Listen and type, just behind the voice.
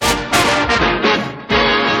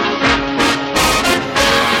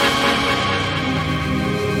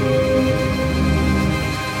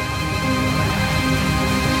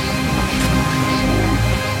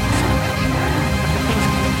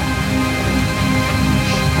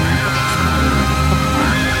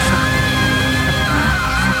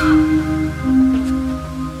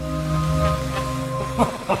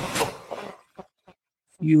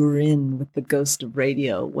you're in with the Ghost of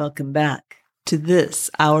Radio. Welcome back to this,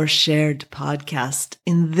 our shared podcast.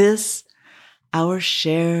 In this, our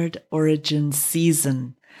shared origin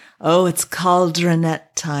season. Oh, it's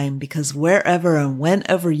Cauldronette time, because wherever and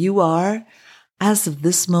whenever you are, as of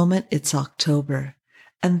this moment, it's October.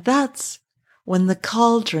 And that's when the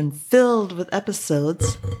cauldron filled with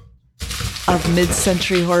episodes of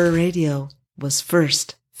Mid-Century Horror Radio was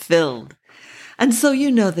first filled. And so you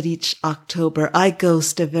know that each October I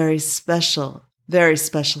ghost a very special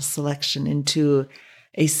selection into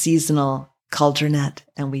a seasonal cauldronette,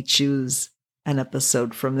 and we choose an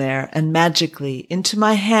episode from there. And magically, into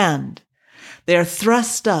my hand, they are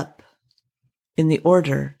thrust up in the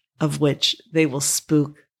order of which they will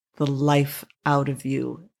spook the life out of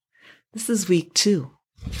you. This is week 2.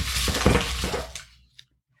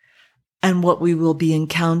 And what we will be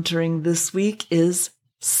encountering this week is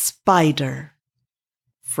Spider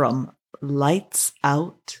from Lights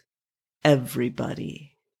Out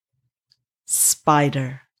Everybody.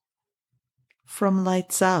 Spider from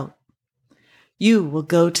Lights Out. You will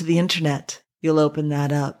go to the internet. You'll open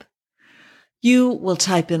that up. You will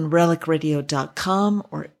type in relicradio.com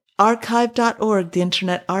or archive.org, the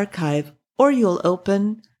Internet Archive, or you'll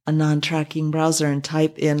open a non-tracking browser and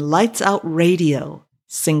type in Lights Out Radio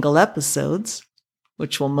single episodes,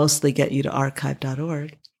 which will mostly get you to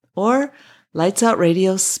archive.org, or Lights Out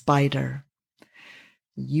Radio Spider.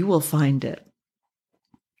 You will find it.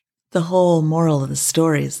 The whole moral of the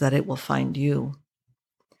story is that it will find you.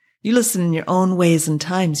 You listen in your own ways and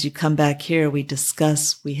times. You come back here, we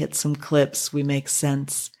discuss, we hit some clips, we make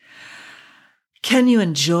sense. Can you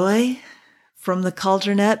enjoy from the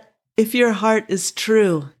cauldronette? If your heart is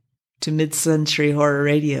true to Mid-Century Horror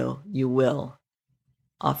Radio, you will.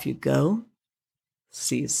 Off you go.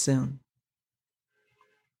 See you soon.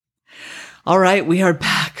 All right, we are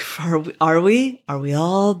back. Are we? Are we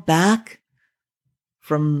all back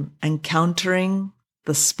from encountering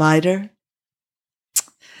the spider?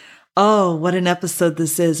 Oh, what an episode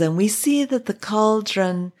this is. And we see that the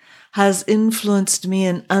cauldron has influenced me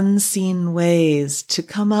in unseen ways to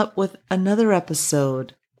come up with another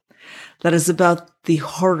episode that is about the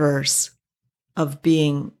horrors of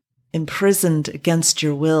being imprisoned against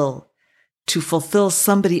your will to fulfill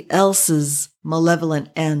somebody else's malevolent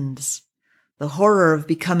ends. The horror of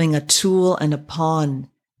becoming a tool and a pawn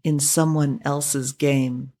in someone else's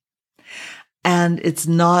game. And it's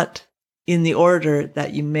not in the order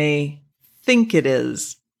that you may think it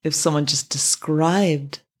is if someone just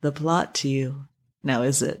described the plot to you. Now,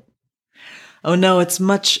 is it? Oh no, it's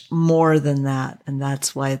much more than that. And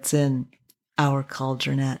that's why it's in our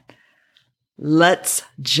cauldronette. Let's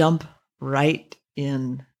jump right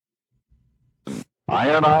in.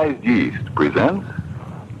 Ionized Yeast presents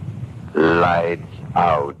Lights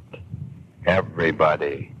Out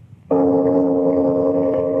Everybody.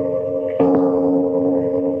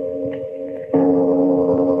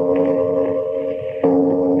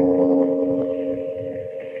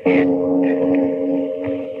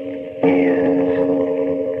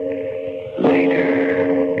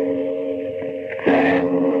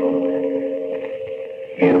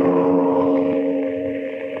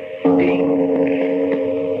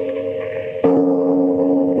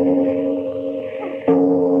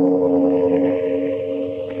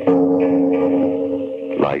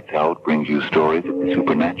 Lights Out brings you stories of the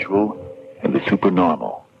supernatural and the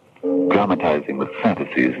supernormal, dramatizing the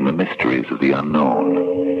fantasies and the mysteries of the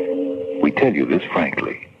unknown. We tell you this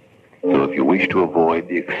frankly, so if you wish to avoid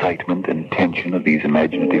the excitement and tension of these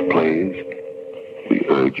imaginative plays, we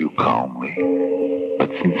urge you calmly, but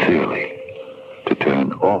sincerely, to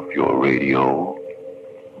turn off your radio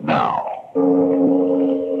now.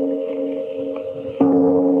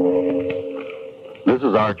 This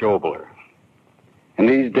is Arch Obler. In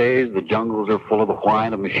these days, the jungles are full of the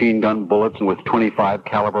whine of machine gun bullets and with .25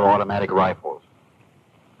 caliber automatic rifles.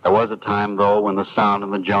 There was a time, though, when the sound in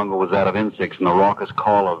the jungle was that of insects and the raucous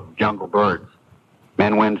call of jungle birds.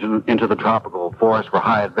 Men went into the tropical forest for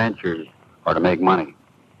high adventures or to make money.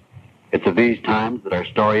 It's of these times that our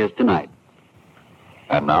story is tonight.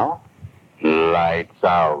 And now, Lights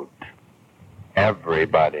Out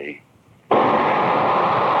Everybody.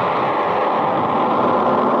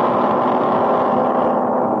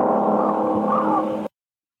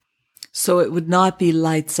 So it would not be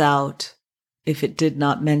Lights Out if it did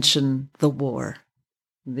not mention the war,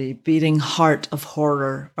 the beating heart of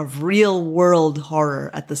horror, of real world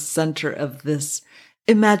horror at the center of this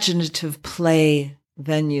imaginative play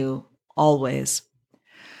venue always.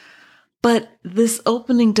 But this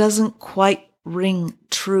opening doesn't quite ring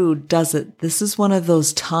true, does it? This is one of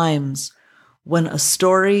those times when a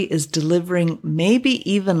story is delivering maybe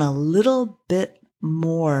even a little bit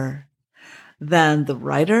more than the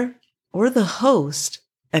writer or the host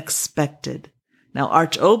expected. Now,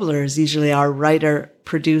 Arch Oboler is usually our writer,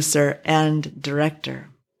 producer, and director.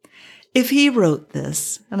 If he wrote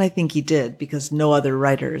this, and I think he did because no other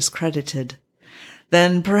writer is credited,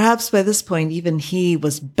 then perhaps by this point even he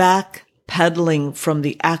was backpedaling from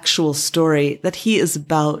the actual story that he is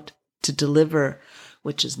about to deliver,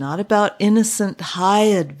 which is not about innocent high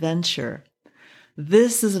adventure.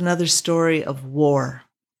 This is another story of war.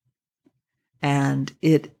 And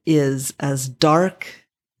it is as dark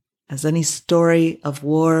as any story of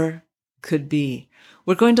war could be.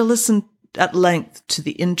 We're going to listen at length to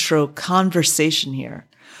the intro conversation here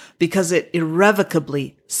because it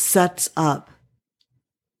irrevocably sets up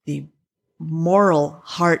the moral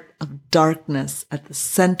heart of darkness at the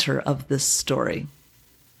center of this story.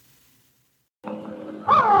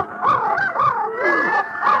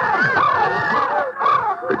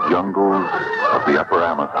 The jungles of the upper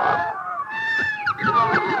Amazon.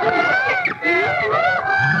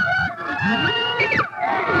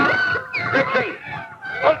 Dixie!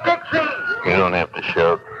 Hey, Dixie! You don't have to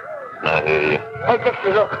shout. I hear you. Hey, Dixie,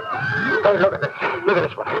 look. Hey, look at this. Look at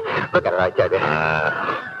this one. Look at it, I tell you.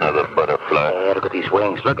 Another butterfly. Hey, look at these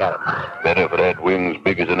wings. Look at them. Better if it had wings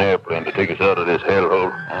big as an airplane to take us out of this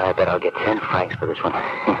hellhole. I bet I'll get 10 francs for this one.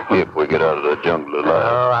 If we get out of the jungle alive.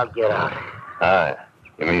 Oh, I'll get out. Aye.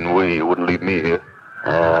 You mean we? You wouldn't leave me here?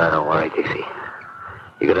 Don't worry, Dixie.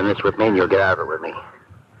 You get in this with me and you'll get out of it with me.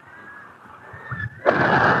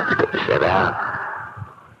 It's good to sit down.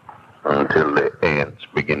 Until the ants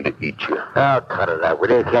begin to eat you. Oh, cut it out, will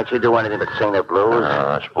you? Can't you do anything but sing the blues?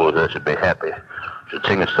 I suppose I should be happy. Should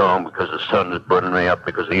sing a song because the sun is burning me up,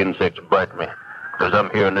 because the insects bite me, because I'm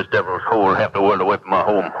here in this devil's hole, half the world away from my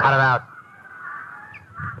home. Cut it out.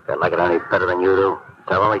 If I like it any better than you do,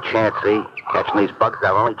 it's our only chance, see? Catching these bugs is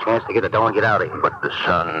our only chance to get the dough and get out of here. But the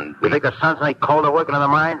sun... You think the sun's any colder working in the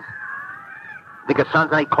mines? Think the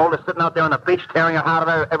sun's any colder sitting out there on the beach tearing your heart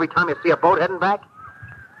out every time you see a boat heading back?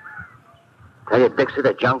 Tell you, Dixie,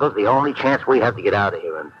 the jungle's the only chance we have to get out of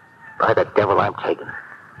here, and by the devil, I'm taking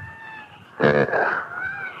it.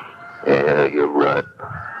 Yeah, you're right.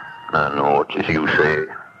 I know it's as you say.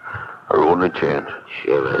 Our only chance.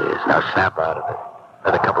 Sure it is. Now snap out of it.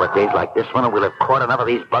 Another couple of days like this one, and we'll have caught enough of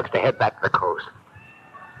these bugs to head back to the coast.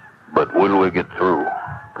 But will we get through?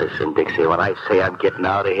 Listen, Dixie, when I say I'm getting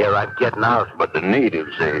out of here, I'm getting out. But the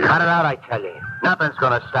natives say... Cut it out, I tell you. Nothing's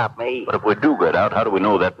going to stop me. But if we do get out, how do we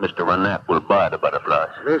know that Mr. Renat will buy the butterflies?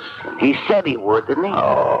 Listen, he said he would, didn't he?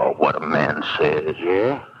 Oh, what a man says.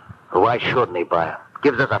 Yeah? Well, why shouldn't he buy them?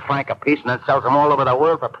 Gives us a franc apiece and then sells them all over the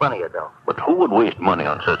world for plenty of dough. But who would waste money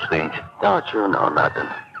on such things? Don't you know nothing?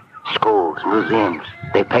 Schools, museums,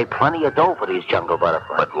 they pay plenty of dough for these jungle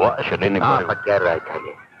butterflies. But why should anybody... Oh, forget it, I tell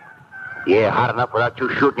you. Yeah, hot enough without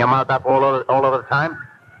you shooting your mouth up all over the time?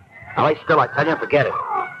 Now, lay still, I tell you, and forget it.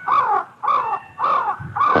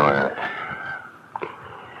 All right.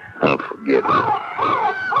 I'll forget it.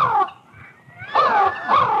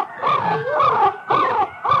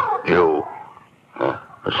 Joe,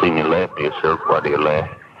 I seen you laugh to yourself. Why do you laugh?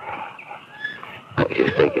 I was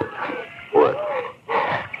just thinking. What?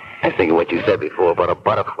 I was thinking what you said before about a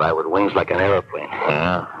butterfly with wings like an airplane.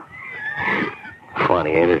 Yeah?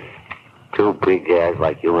 Funny, ain't it? Two big guys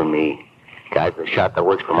like you and me. Guys that shot the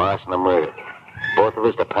works from arson and murder. Both of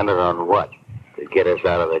us depended on what? To get us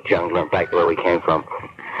out of the jungle and back to where we came from.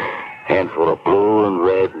 Handful of blue and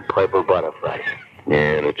red and purple butterflies.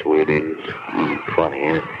 Yeah, that's the way it is. Funny,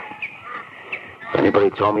 ain't it? If anybody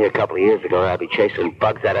told me a couple of years ago I'd be chasing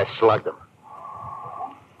bugs, I'd have slugged them.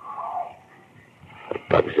 The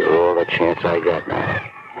bugs are all the chance I got now.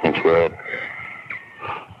 That's right.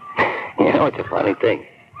 You know, it's a funny thing.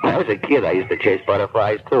 When I was a kid, I used to chase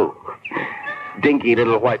butterflies, too. Dinky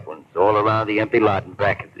little white ones all around the empty lot and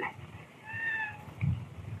back at the...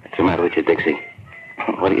 What's the matter with you, Dixie?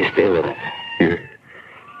 What are you staring at?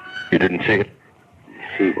 You didn't see it?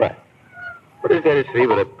 See what? What is there to see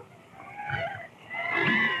but a...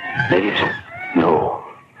 Natives? No.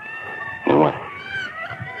 Then what?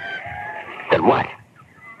 Then what?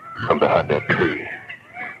 From behind that tree.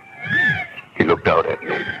 He looked out at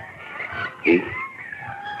me. He?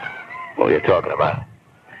 What are you talking about?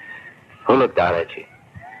 Who looked out at you?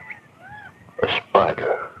 A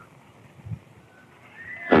spider.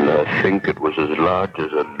 And I think it was as large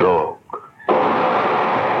as a dog.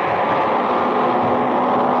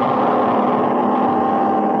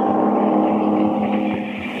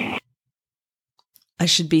 I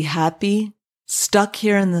should be happy, stuck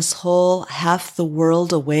here in this hole, half the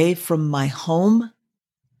world away from my home.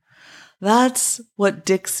 That's what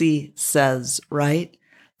Dixie says, right?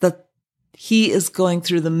 That he is going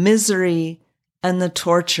through the misery and the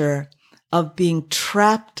torture of being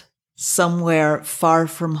trapped somewhere far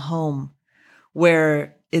from home,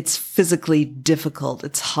 where it's physically difficult,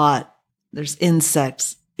 it's hot, there's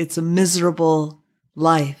insects, it's a miserable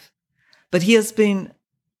life. But he has been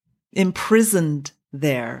imprisoned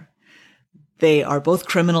there. They are both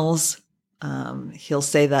criminals. He'll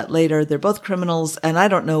say that later. They're both criminals, and I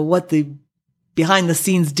don't know what the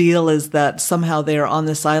behind-the-scenes deal is that somehow they are on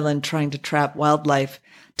this island trying to trap wildlife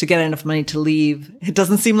to get enough money to leave. It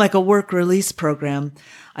doesn't seem like a work release program.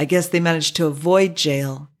 I guess they managed to avoid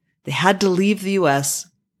jail. They had to leave the U.S.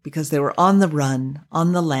 because they were on the run,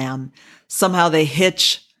 on the lam. Somehow they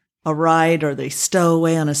hitch a ride or they stow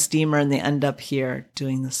away on a steamer and they end up here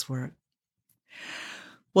doing this work.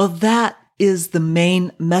 Well, that is the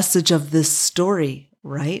main message of this story,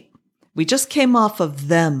 right? We just came off of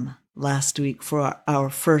Them last week for our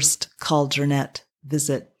first Cauldronette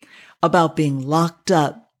visit about being locked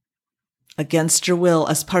up against your will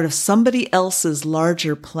as part of somebody else's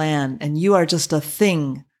larger plan, and you are just a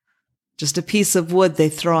thing, just a piece of wood they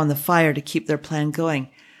throw on the fire to keep their plan going.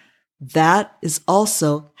 That is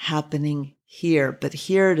also happening here, but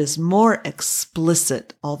here it is more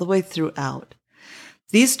explicit all the way throughout.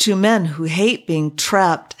 These two men who hate being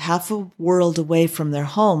trapped half a world away from their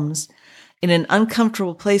homes in an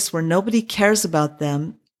uncomfortable place where nobody cares about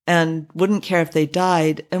them and wouldn't care if they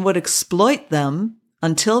died and would exploit them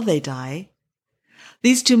until they die.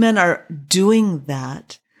 These two men are doing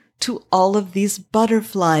that to all of these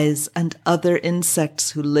butterflies and other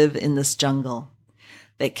insects who live in this jungle.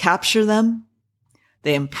 They capture them,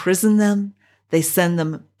 they imprison them, they send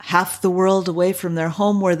them half the world away from their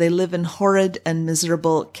home where they live in horrid and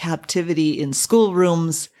miserable captivity in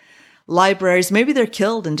schoolrooms, libraries. Maybe they're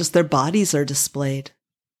killed and just their bodies are displayed.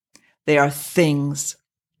 They are things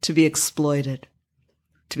to be exploited,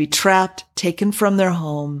 to be trapped, taken from their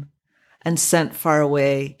home, and sent far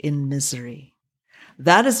away in misery.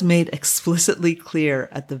 That is made explicitly clear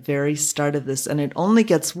at the very start of this, and it only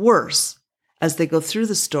gets worse as they go through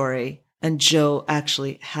the story and Joe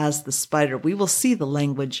actually has the spider. We will see the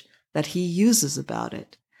language that he uses about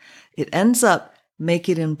it. It ends up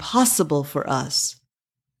making it impossible for us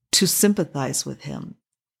to sympathize with him.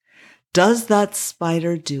 Does that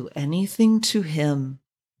spider do anything to him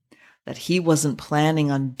that he wasn't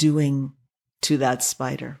planning on doing to that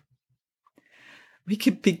spider? We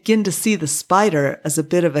could begin to see the spider as a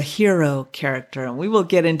bit of a hero character, and we will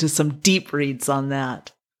get into some deep reads on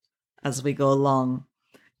that as we go along.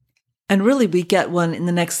 And really, we get one in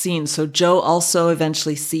the next scene. So Joe also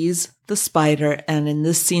eventually sees the spider, and in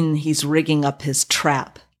this scene, he's rigging up his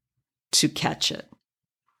trap to catch it.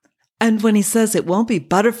 And when he says it won't be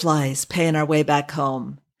butterflies paying our way back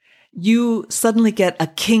home, you suddenly get a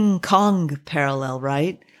King Kong parallel,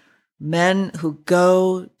 right? Men who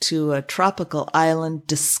go to a tropical island,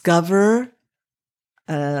 discover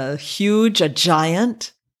a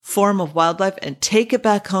giant form of wildlife, and take it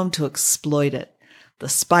back home to exploit it. The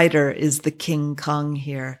spider is the King Kong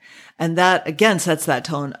here. And that, again, sets that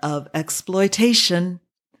tone of exploitation,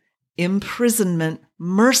 imprisonment,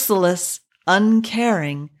 merciless,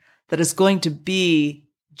 uncaring, that is going to be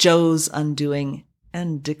Joe's undoing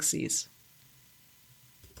and Dixie's.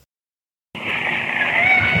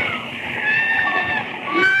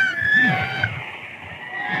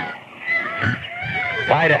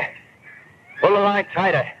 Tighter. Pull the line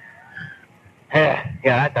tighter. Yeah,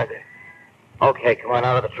 that does it. Okay, come on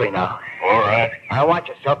out of the tree now. All right. Now watch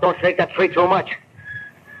yourself. Don't shake that tree too much.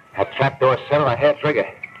 That trapdoor set on a hair trigger.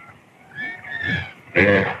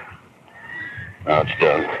 Yeah. Now it's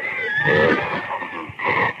done.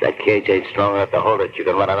 Yeah. That cage ain't strong enough to hold it. You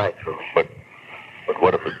can run a knife through. But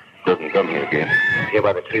what if it doesn't come here again? Here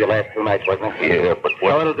by the tree the last 2 nights, wasn't it? Yeah, but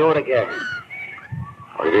what? So it'll do it again.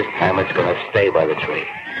 Only this time it's going to stay by the tree.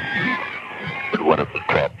 But what if the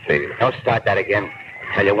trap fails? Don't start that again.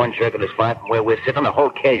 I tell you, one jerk of the spine from where we're sitting, the whole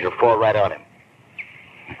cage will fall right on him.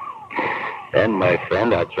 Then, my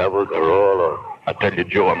friend, our troubles are all over. I tell you,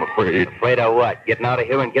 Joe, I'm afraid. Afraid of what? Getting out of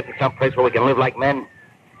here and getting someplace where we can live like men?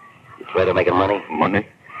 You afraid of making money? Money?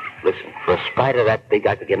 Listen, for a spider that big,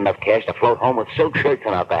 I could get enough cash to float home with silk shirts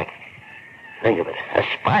on our back. Think of it. A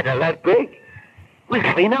spider that big? We'll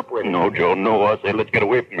clean up with it. No, Joe, no. I say let's get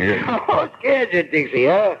away from here. Oh, scared you, Dixie,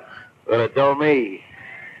 huh? Well, it told me.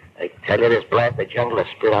 I tell you, this blasted jungle has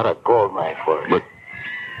spit out a gold mine for us.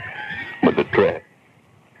 But the trap.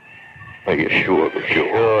 Are you sure of it,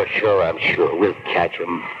 Joe? Sure, I'm sure. We'll catch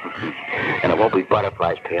them. And it won't be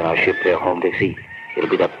butterflies paying our ship their home, Dixie. It'll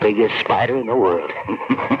be the biggest spider in the world.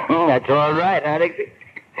 That's all right, huh, Dixie?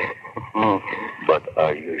 But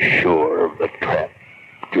are you sure of the trap,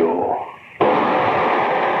 Joe?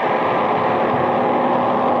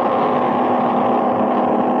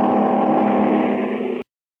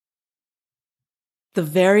 The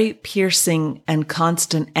very piercing and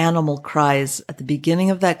constant animal cries at the beginning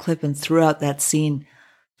of that clip and throughout that scene,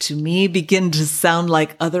 to me, begin to sound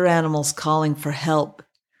like other animals calling for help.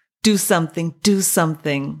 Do something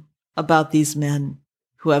about these men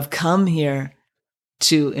who have come here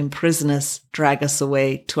to imprison us, drag us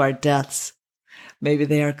away to our deaths. Maybe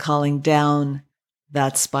they are calling down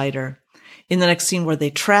that spider. In the next scene where they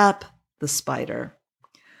trap the spider,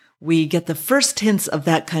 we get the first hints of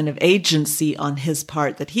that kind of agency on his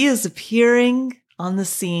part, that he is appearing on the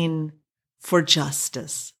scene for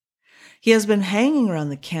justice. He has been hanging around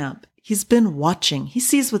the camp. He's been watching. He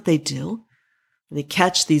sees what they do. They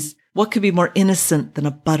catch these, what could be more innocent than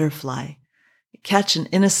a butterfly? They catch an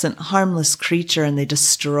innocent, harmless creature and they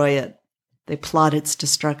destroy it. They plot its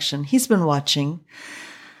destruction. He's been watching.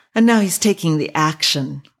 And now he's taking the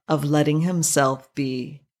action of letting himself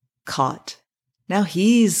be caught. Now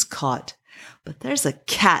he's caught. But there's a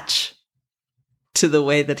catch to the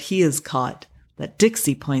way that he is caught that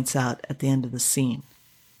Dixie points out at the end of the scene.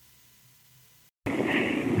 Keep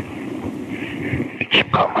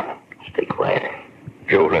coming. Stay quiet.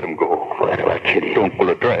 Joe, let him go. Quiet, I'll kill you. Don't pull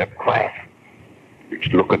a trap. Quiet.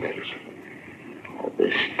 He's looking at us.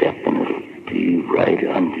 Another step and it'll be right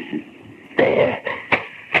under there.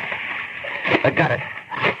 I got it.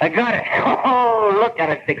 Oh, look at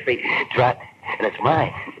it, Dixie. Drat. And it's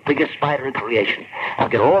mine. The biggest spider in creation. I'll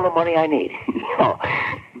get all the money I need. Oh.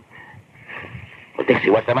 Well, Dixie,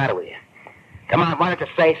 what's the matter with you? Come on, why don't you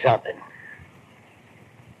say something?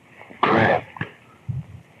 Trapped.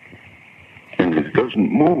 And it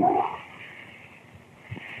doesn't move.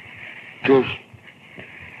 Just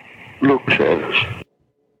looks at us.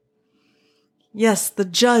 Yes, the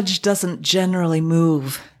judge doesn't generally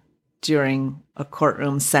move during a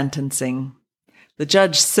courtroom sentencing. The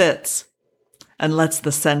judge sits and lets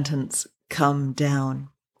the sentence come down.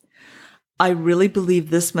 I really believe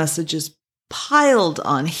this message is piled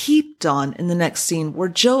on, heaped on in the next scene where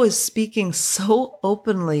Joe is speaking so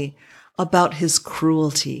openly about his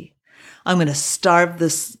cruelty. I'm going to starve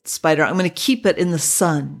this spider. I'm going to keep it in the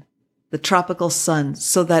sun, the tropical sun,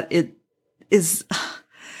 so that it is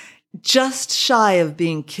just shy of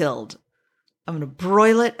being killed. I'm going to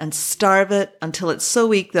broil it and starve it until it's so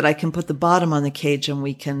weak that I can put the bottom on the cage and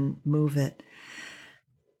we can move it.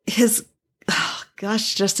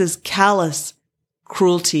 Just his callous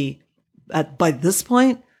cruelty by this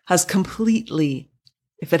point has completely,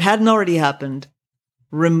 if it hadn't already happened,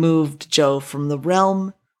 removed Joe from the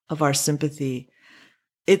realm of our sympathy.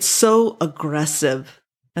 It's so aggressive,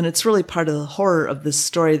 and it's really part of the horror of this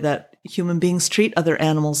story that human beings treat other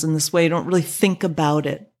animals in this way, don't really think about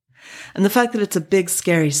it. And the fact that it's a big,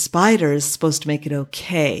 scary spider is supposed to make it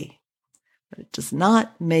okay, but it does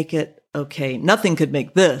not make it okay. Nothing could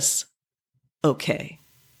make this okay.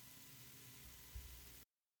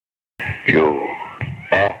 Joe.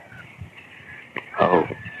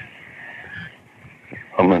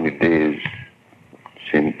 How many days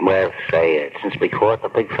since? Well, say it. Since we caught the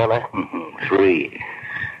big fella? 3.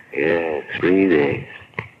 Yeah, 3 days.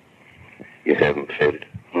 You haven't said it.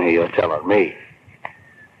 You're telling me.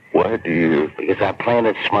 Why do you? Because I'm playing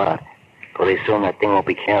it smart. Pretty soon that thing won't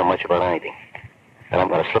be caring much about anything. And I'm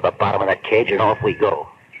going to slip the bottom of that cage and off we go.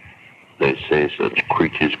 They say such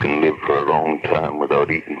creatures can live for a long time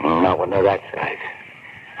without eating. Not when they're that size.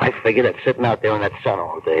 I figure that sitting out there in that sun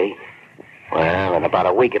all day, well, in about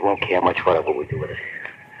a week it won't care much whatever we do with it.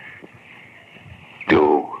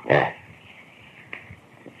 Joe. Yeah.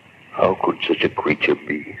 How could such a creature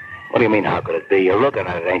be? What do you mean, how could it be? You're looking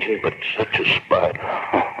at it, ain't you? But such a spider.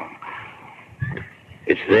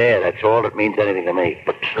 It's there, that's all that means anything to me.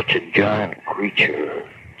 But such a giant creature.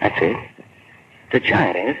 That's it. It's a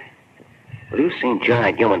giant, ain't it? Well, you've seen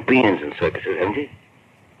giant human beings in circuses, haven't you?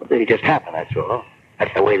 Well, they just happen, that's all.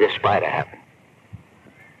 That's the way this spider happened.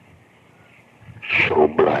 So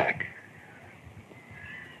black.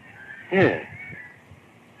 Yeah.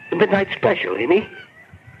 The midnight special, ain't he?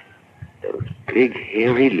 Those big,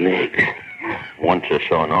 hairy legs. Once I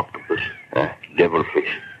saw an octopus.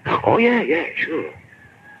 Devilfish. Oh, yeah, sure.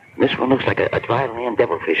 This one looks like a dry land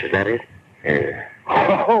devilfish, is that it? Yeah.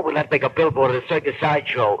 Oh, we'll have to make a billboard at the circus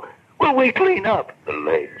sideshow. Will we clean up? The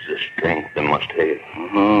legs, the strength they must have.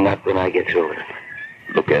 Not when I get through it.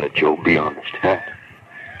 Look at it, Joe. Be honest. Huh?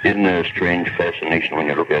 Isn't there a strange fascination when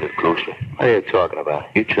you look at it closely? What are you talking about?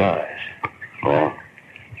 Its eyes. Well,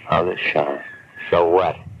 How they shine. so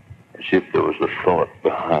what? As if there was a thought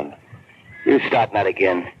behind it. You starting that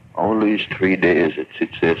again? All these 3 days it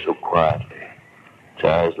sits there so quietly. Its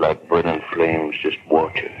eyes like burning flames just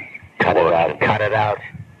watching. Cut it out, cut it out.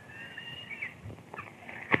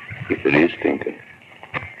 If it is thinking,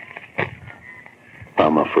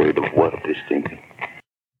 I'm afraid of what it is thinking.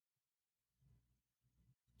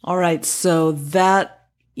 All right, so that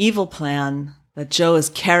evil plan that Joe is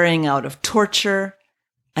carrying out of torture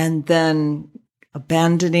and then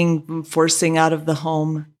abandoning, forcing out of the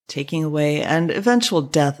home, taking away, and eventual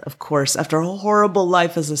death, of course, after a horrible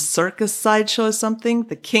life as a circus sideshow or something,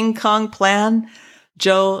 the King Kong plan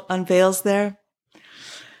Joe unveils there.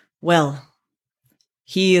 Well,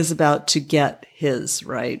 he is about to get his,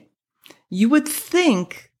 right? You would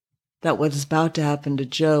think that what is about to happen to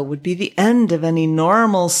Joe would be the end of any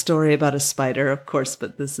normal story about a spider, of course,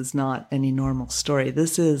 but this is not any normal story.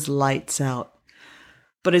 This is Lights Out.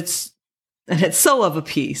 But it's so of a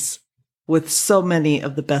piece with so many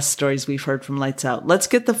of the best stories we've heard from Lights Out. Let's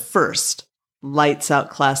get the first Lights Out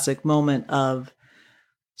classic moment of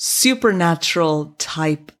supernatural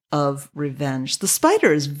type of revenge. The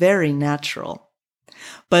spider is very natural,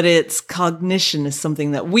 but its cognition is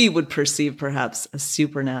something that we would perceive perhaps as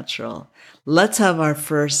supernatural. Let's have our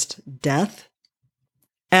first death.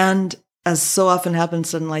 And as so often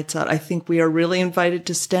happens in Lights Out, I think we are really invited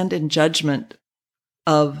to stand in judgment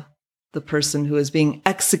of the person who is being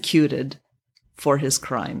executed for his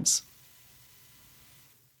crimes.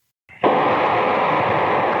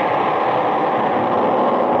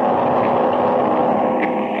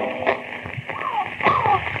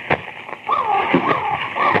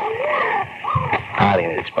 Howdy,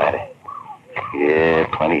 Miss Spider. Yeah,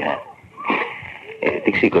 plenty of.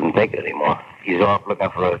 Dixie couldn't take it anymore. He's off looking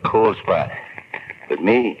for a cool spot. But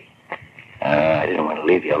me, I didn't want to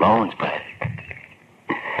leave you alone, Spider.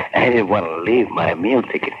 I didn't want to leave my meal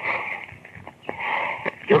ticket.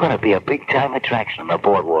 You're going to be a big-time attraction on the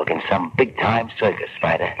boardwalk in some big-time circus,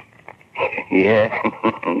 Spider. Yeah.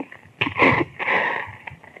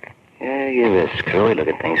 Yeah, you're a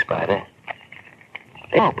screwy-looking thing, Spider.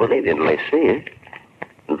 They don't believe it until they see it.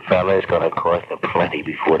 The fella's going to cost them plenty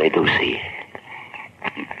before they do see it.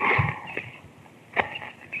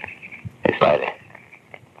 Hey, Spider.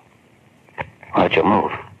 Why don't you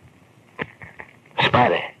move?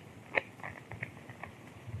 Spider.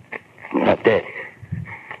 You're not dead.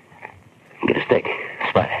 Get a stick,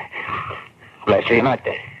 Spider. Blast you, you're not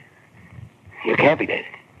dead. You can't be dead.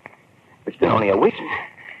 It's been only a week.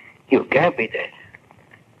 You can't be dead.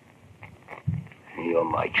 You're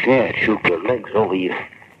my chance. Shoot your legs over you.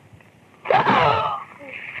 Ah!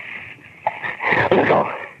 Let go.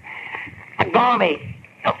 Let go of me,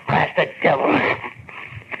 you bastard devil.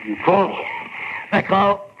 You fool me. Let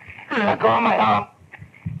go. Let go of my arm.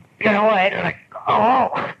 Get away. Let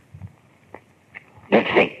go.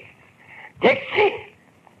 Dixie. Dixie.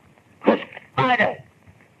 The spider.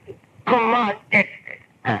 Come on, Dixie.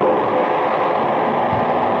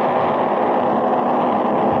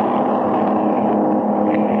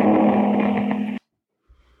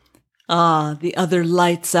 Ah, the other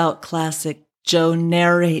Lights Out classic. Joe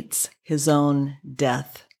narrates his own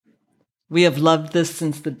death. We have loved this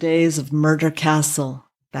since the days of Murder Castle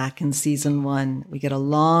back in season 1. We get a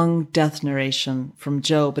long death narration from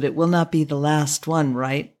Joe, but it will not be the last one,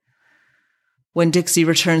 right? When Dixie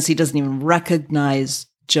returns, he doesn't even recognize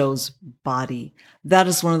Joe's body. That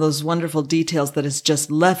is one of those wonderful details that is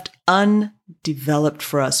just left undeveloped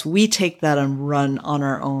for us. We take that and run on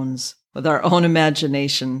our own, with our own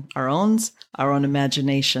imagination, our own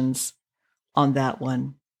imaginations on that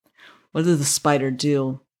one. What does the spider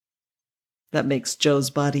do that makes Joe's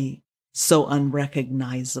body so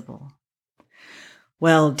unrecognizable?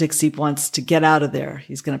 Well, Dixie wants to get out of there.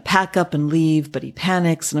 He's going to pack up and leave, but he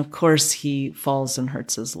panics, and of course he falls and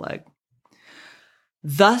hurts his leg.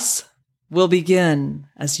 Thus will begin,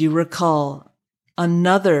 as you recall,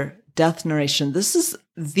 another death narration. This is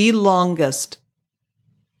the longest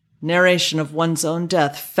narration of one's own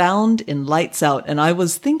death found in Lights Out. And I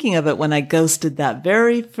was thinking of it when I ghosted that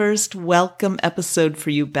very first welcome episode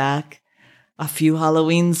for you back a few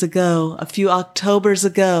Halloweens ago, a few Octobers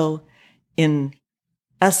ago in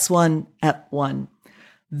S1 Ep 1.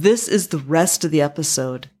 This is the rest of the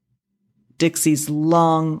episode. Dixie's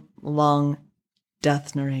long, long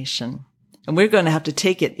death narration. And we're going to have to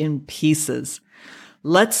take it in pieces.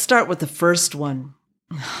 Let's start with the first one.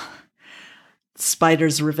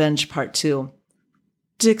 Spider's Revenge Part 2.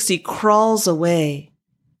 Dixie crawls away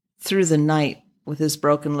through the night with his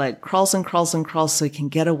broken leg. Crawls and crawls and crawls so he can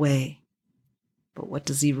get away. But what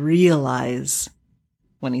does he realize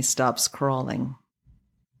when he stops crawling?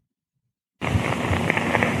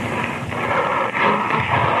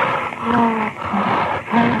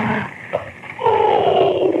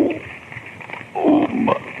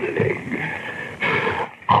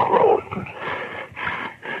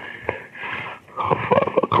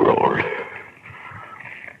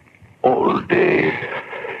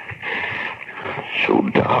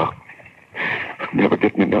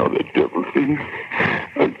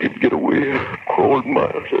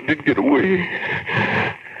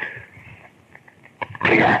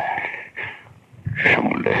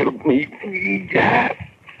 Someone to help me.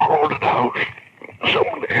 Crawl to the house.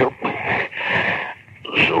 Someone to help me.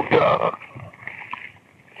 So dark.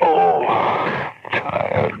 Oh,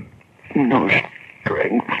 tired. No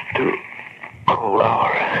strength to crawl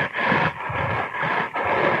out.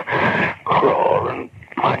 Crawl and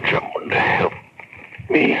find someone to help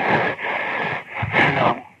me. And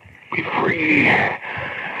I'll be free.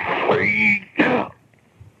 Free.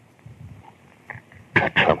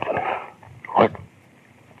 Got something. What?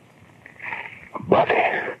 A body.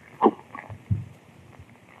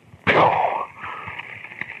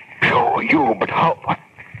 Joe, you, but how? What?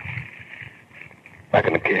 Back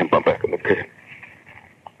in the camp. I'm back in the camp.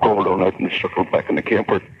 Crawled all night in the circle back in the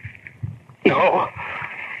camper. No.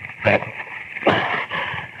 That.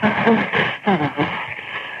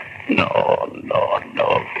 No.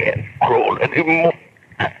 Can't crawl anymore.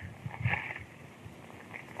 That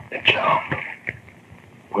sound.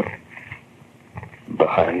 What?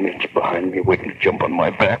 Behind me. It's behind me, waiting to jump on my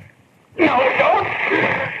back. No, don't!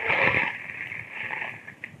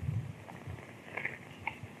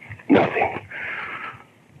 Nothing.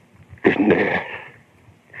 Isn't there?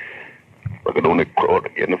 If I could only crawl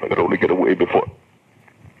again, if I could only get away before.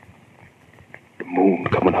 The moon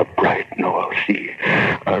coming up bright. No, I'll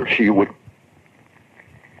see what.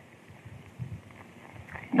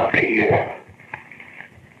 Not here.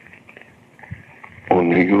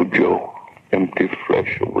 Only you, Joe. Empty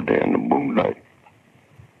flesh over there in the moonlight.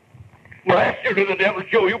 Blast you to the devil,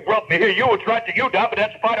 Joe. You brought me here. You was right to you, Doc, but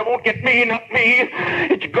that spider won't get me, not me.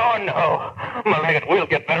 It's gone now. My leg will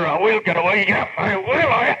get better. I will get away. Yes, I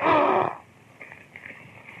will.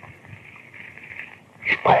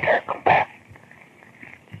 Spider, come back.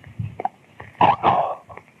 Oh,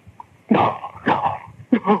 no.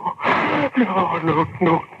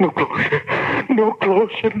 No closer. No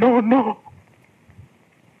closer. No.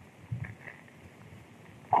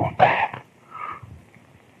 Come back.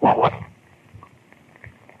 What?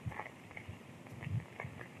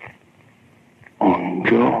 On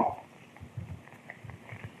Joe.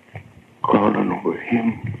 Crawling over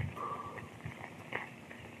him.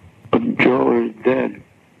 But Joe is dead.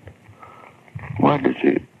 What is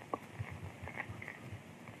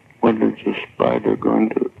the spider going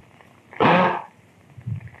to...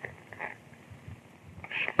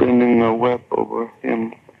 Spinning a web over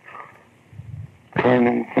him.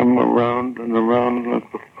 Turning him around and around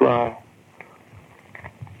like a fly.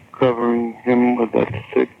 Covering him with that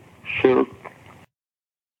thick silk.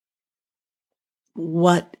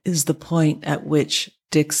 What is the point at which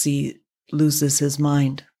Dixie loses his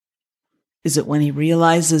mind? Is it when he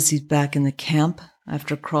realizes he's back in the camp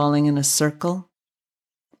after crawling in a circle?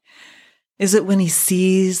 Is it when he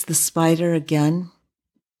sees the spider again?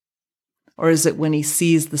 Or is it when he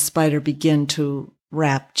sees the spider begin to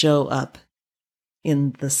wrap Joe up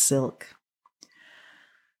in the silk?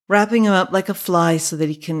 Wrapping him up like a fly so that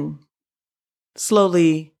he can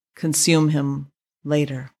slowly consume him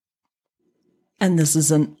later. And this is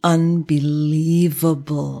an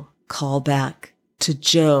unbelievable callback to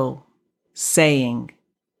Joe saying,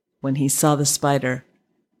 when he saw the spider,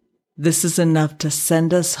 "This is enough to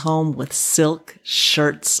send us home with silk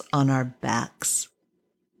shirts on our backs."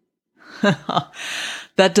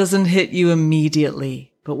 That doesn't hit you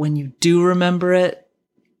immediately, but when you do remember it,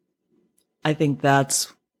 I think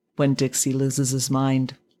that's when Dixie loses his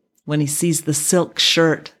mind. When he sees the silk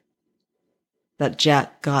shirt that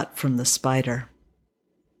Jack got from the spider.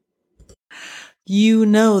 You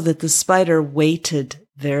know that the spider waited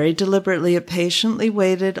very deliberately. It patiently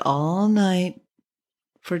waited all night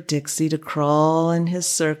for Dixie to crawl in his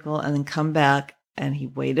circle and then come back. And he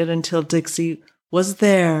waited until Dixie was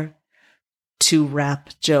there to wrap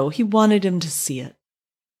Joe. He wanted him to see it.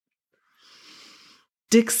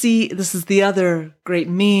 Dixie, this is the other great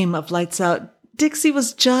meme of Lights Out. Dixie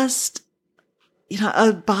was just,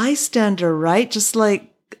 a bystander, right? Just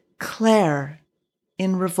like Claire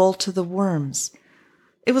in Revolt of the Worms.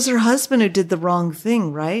 It was her husband who did the wrong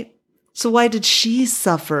thing, right? So why did she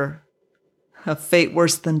suffer a fate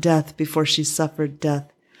worse than death before she suffered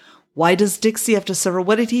death? Why does Dixie have to suffer?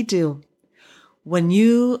 What did he do? When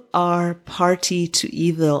you are party to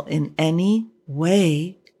evil in any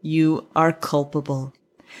way, you are culpable.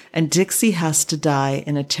 And Dixie has to die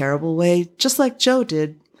in a terrible way, just like Joe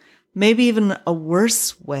did, maybe even a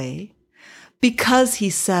worse way, because he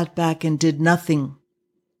sat back and did nothing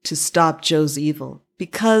to stop Joe's evil,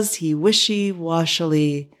 because he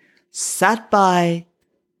wishy-washily sat by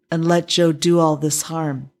and let Joe do all this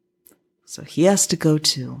harm. So he has to go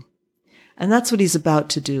too. And that's what he's about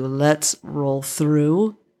to do. Let's roll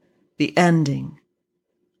through the ending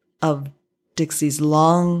of Dixie's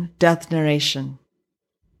long death narration.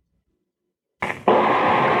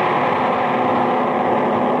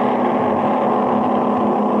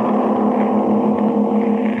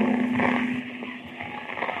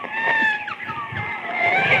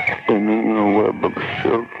 Spinning a web of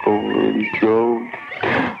silk over in Joe.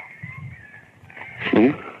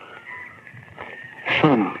 Sleep?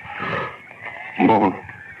 Sun. Morning.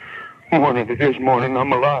 Morning. It is morning.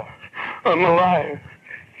 I'm alive. I'm alive.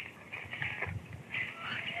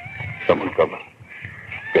 Someone coming.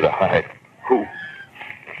 Get a hide. Who?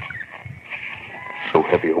 So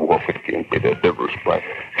heavy a wolf it can't be that devil sprite.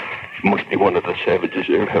 It must be one of the savages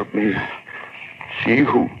there. Help me. See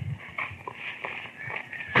who?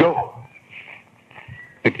 Joe.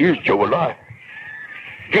 It is Joe alive.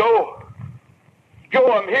 Joe!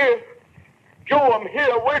 Joe, I'm here. Joe, I'm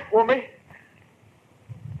here. Wait for me.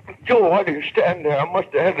 Joe, why do you stand there? I must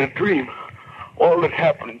have had a dream. All that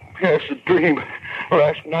happened, yes, a dream.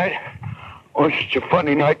 Last night. Oh, it's such a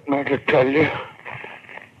funny nightmare to tell you.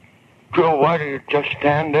 Joe, why do you just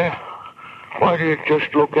stand there? Why do you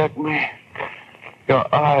just look at me?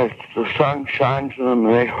 Your eyes, the sun shines in them,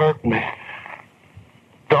 they hurt me.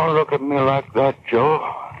 Don't look at me like that, Joe.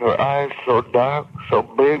 Your eyes so dark, so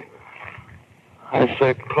big. I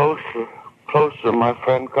say closer, closer, my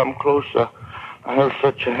friend, come closer. I have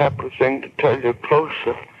such a happy thing to tell you,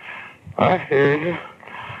 closer. I hear you.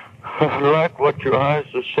 I like what your eyes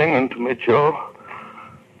are singing to me, Joe.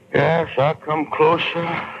 Yes, I come closer.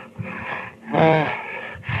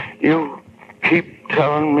 You keep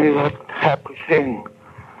telling me that happy thing.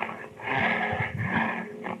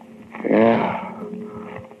 Yeah.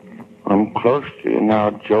 I'm close to you now,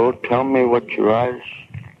 Joe. Tell me what your eyes...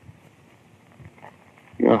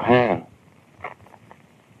 Your hand.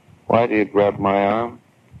 Why do you grab my arm?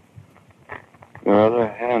 Your other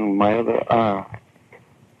hand, my other arm.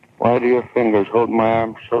 Why do your fingers hold my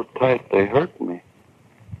arm so tight they hurt me?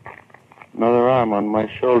 Another arm on my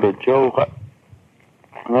shoulder. Joe, what?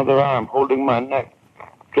 Another arm holding my neck.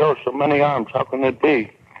 Joe, so many arms, how can it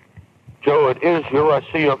be? Joe, it is you. I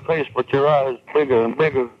see your face, but your eyes bigger and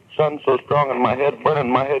bigger. Sun so strong in my head,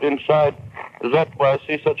 burning my head inside. Is that why I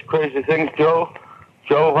see such crazy things, Joe?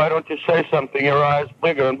 Joe, why don't you say something? Your eyes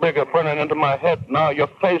bigger and bigger, burning into my head. Now your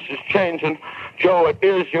face is changing. Joe, it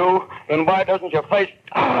is you. Then why doesn't your face...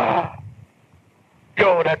 Ah!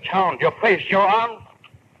 Joe, that sound, your face, your arms...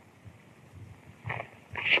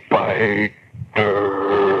 Spider...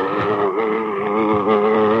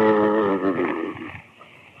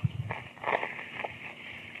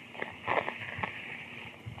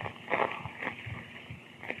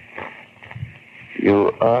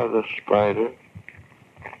 You are the spider.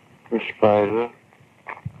 The spider.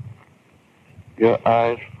 Your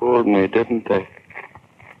eyes fooled me, didn't they?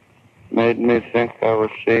 Made me think I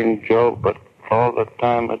was seeing Joe, but all the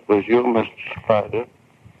time it was you, Mr. Spider.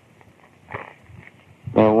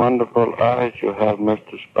 The wonderful eyes you have,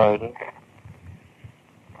 Mr. Spider.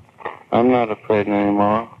 I'm not afraid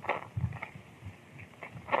anymore.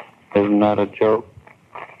 Isn't that a joke?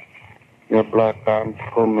 Your black arms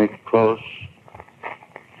pull me close.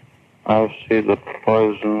 I see the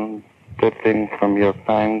poison dripping from your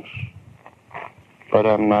fangs, but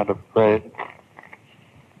I'm not afraid.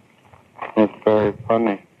 It's very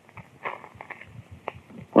funny.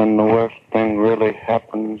 When the worst thing really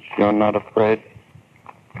happens, you're not afraid.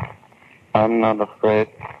 I'm not afraid.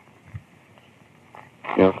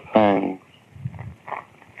 Your fangs.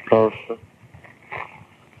 Closer.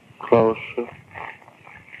 Closer.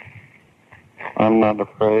 I'm not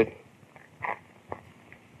afraid.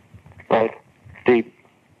 Right deep.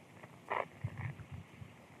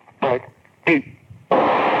 Right deep.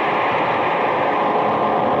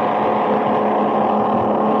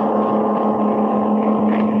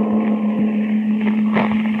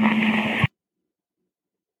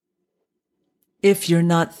 If you're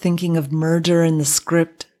not thinking of murder in the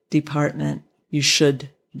script department, you should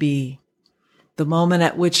be. The moment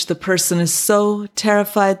at which the person is so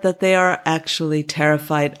terrified that they are actually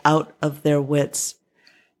terrified out of their wits.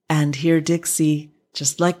 And here Dixie,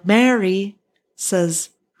 just like Mary, says,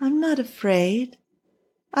 I'm not afraid.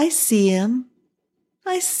 I see him.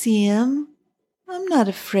 I see him. I'm not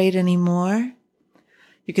afraid anymore.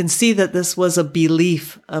 You can see that this was a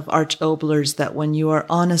belief of Arch Oboler's, that when you are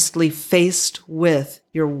honestly faced with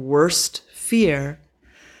your worst fear,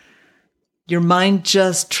 your mind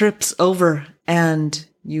just trips over and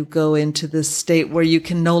you go into this state where you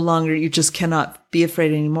can no longer, you just cannot be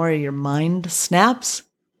afraid anymore. Your mind snaps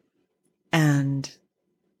and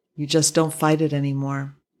you just don't fight it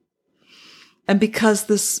anymore. And because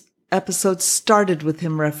this episode started with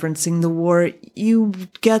him referencing the war, you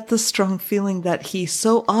get the strong feeling that he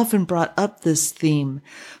so often brought up this theme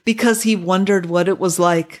because he wondered what it was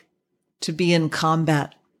like to be in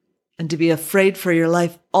combat and to be afraid for your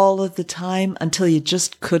life all of the time until you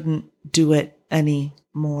just couldn't do it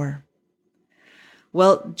anymore.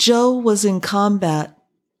 Well, Joe was in combat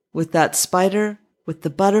with that spider, with the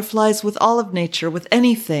butterflies, with all of nature, with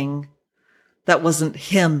anything that wasn't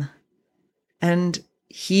him. And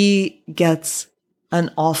he gets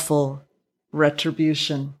an awful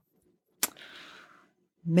retribution.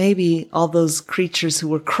 Maybe all those creatures who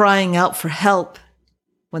were crying out for help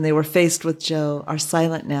when they were faced with Joe are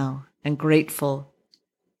silent now and grateful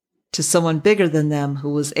to someone bigger than them who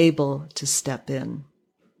was able to step in.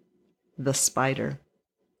 The spider.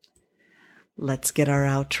 Let's get our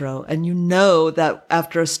outro. And you know that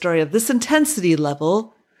after a story of this intensity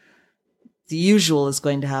level, the usual is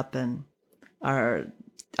going to happen. Our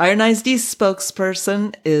Iron Eyes D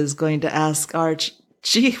spokesperson is going to ask Arch,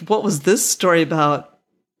 gee, what was this story about?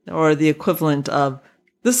 Or the equivalent of,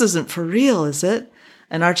 this isn't for real, is it?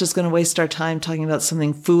 And Arch is going to waste our time talking about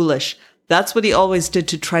something foolish. That's what he always did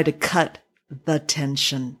to try to cut the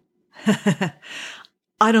tension.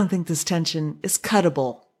 I don't think this tension is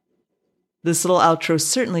cuttable. This little outro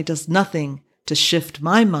certainly does nothing to shift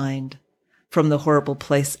my mind from the horrible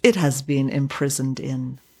place it has been imprisoned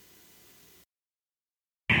in.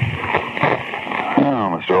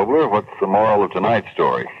 Now, Mr. Obler, what's the moral of tonight's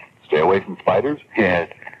story? Stay away from spiders?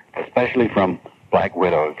 Yes, especially from black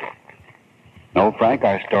widows. No, Frank,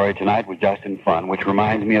 our story tonight was just in fun, which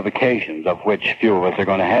reminds me of vacations, of which few of us are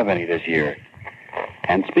going to have any this year.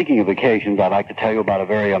 And speaking of vacations, I'd like to tell you about a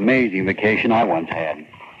very amazing vacation I once had,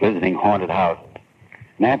 visiting haunted houses.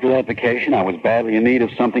 And after that vacation, I was badly in need of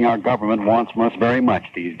something our government wants from us very much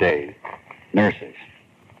these days: nurses.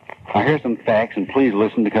 Now, here's some facts, and please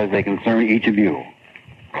listen because they concern each of you.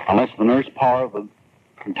 Unless the nurse power of the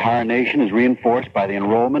entire nation is reinforced by the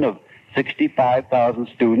enrollment of 65,000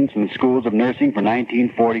 students in the schools of nursing for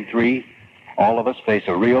 1943, all of us face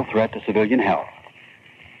a real threat to civilian health.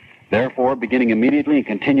 Therefore, beginning immediately and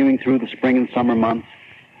continuing through the spring and summer months,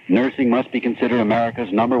 nursing must be considered America's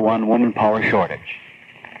 #1 woman power shortage.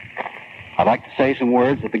 I'd like to say some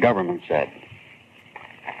words that the government said.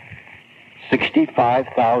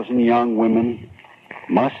 65,000 young women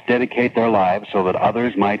must dedicate their lives so that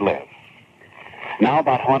others might live. Now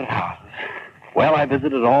about haunted houses. Well, I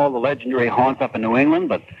visited all the legendary haunts up in New England,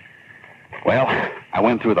 but, well, I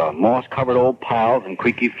went through the moss-covered old piles and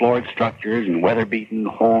creaky-floored structures and weather-beaten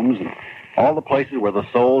homes and all the places where the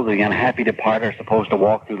souls of the unhappy departed are supposed to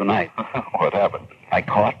walk through the night. What happened? I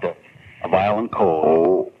caught a violent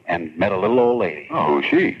cold and met a little old lady. Oh, who's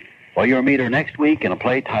she? Well, you'll meet her next week in a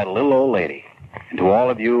play titled Little Old Lady. And to all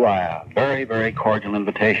of you, a very, very cordial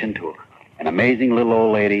invitation to an amazing little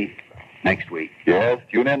old lady next week. Yes,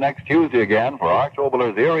 tune in next Tuesday again for Arch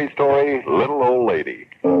Obler's eerie story, Little Old Lady.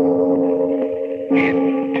 It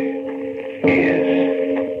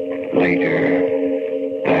is later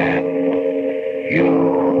than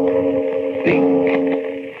you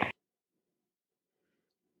think.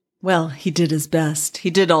 Well, he did his best.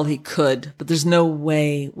 He did all he could, but there's no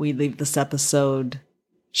way we leave this episode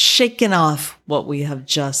shaking off what we have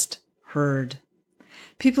just heard.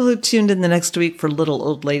 People who tuned in the next week for Little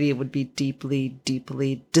Old Lady would be deeply,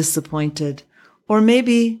 deeply disappointed, or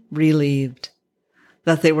maybe relieved,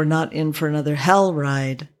 that they were not in for another hell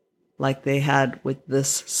ride like they had with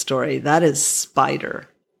this story. That is Spider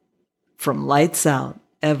from Lights Out,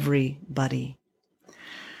 everybody.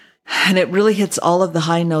 And it really hits all of the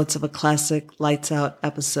high notes of a classic Lights Out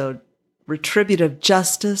episode. Retributive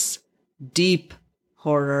justice, deep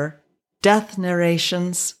horror, death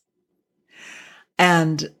narrations,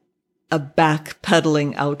 and a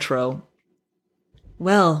backpedaling outro.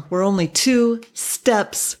 Well, we're only 2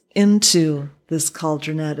 steps into this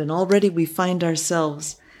cauldronette, and already we find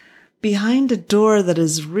ourselves behind a door that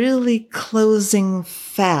is really closing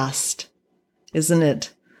fast, isn't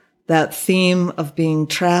it? That theme of being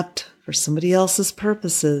trapped for somebody else's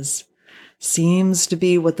purposes seems to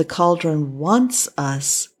be what the cauldron wants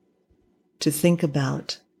us to think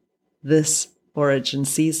about this origin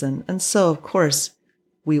season. And so, of course,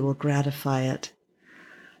 we will gratify it.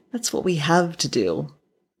 That's what we have to do,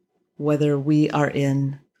 whether we are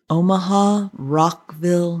in Omaha,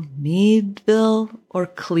 Rockville, Meadville, or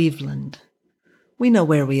Cleveland. We know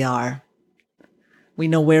where we are. We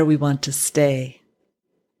know where we want to stay.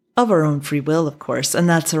 Of our own free will, of course, and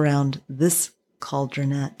that's around this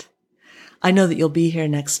cauldronette. I know that you'll be here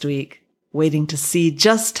next week, waiting to see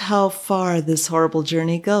just how far this horrible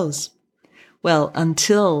journey goes. Well,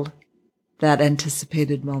 until that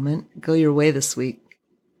anticipated moment go your way this week.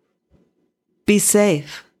 Be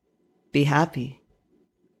safe, be happy,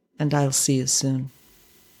 and I'll see you soon.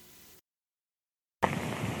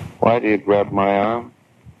 Why do you grab my arm?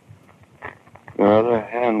 Your other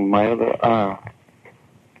hand, my other arm.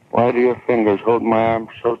 Why do your fingers hold my arm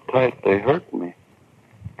so tight they hurt me?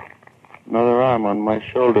 Another arm on my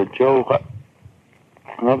shoulder. Joe, what?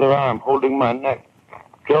 Another arm holding my neck.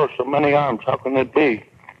 Joe, so many arms, how can it be?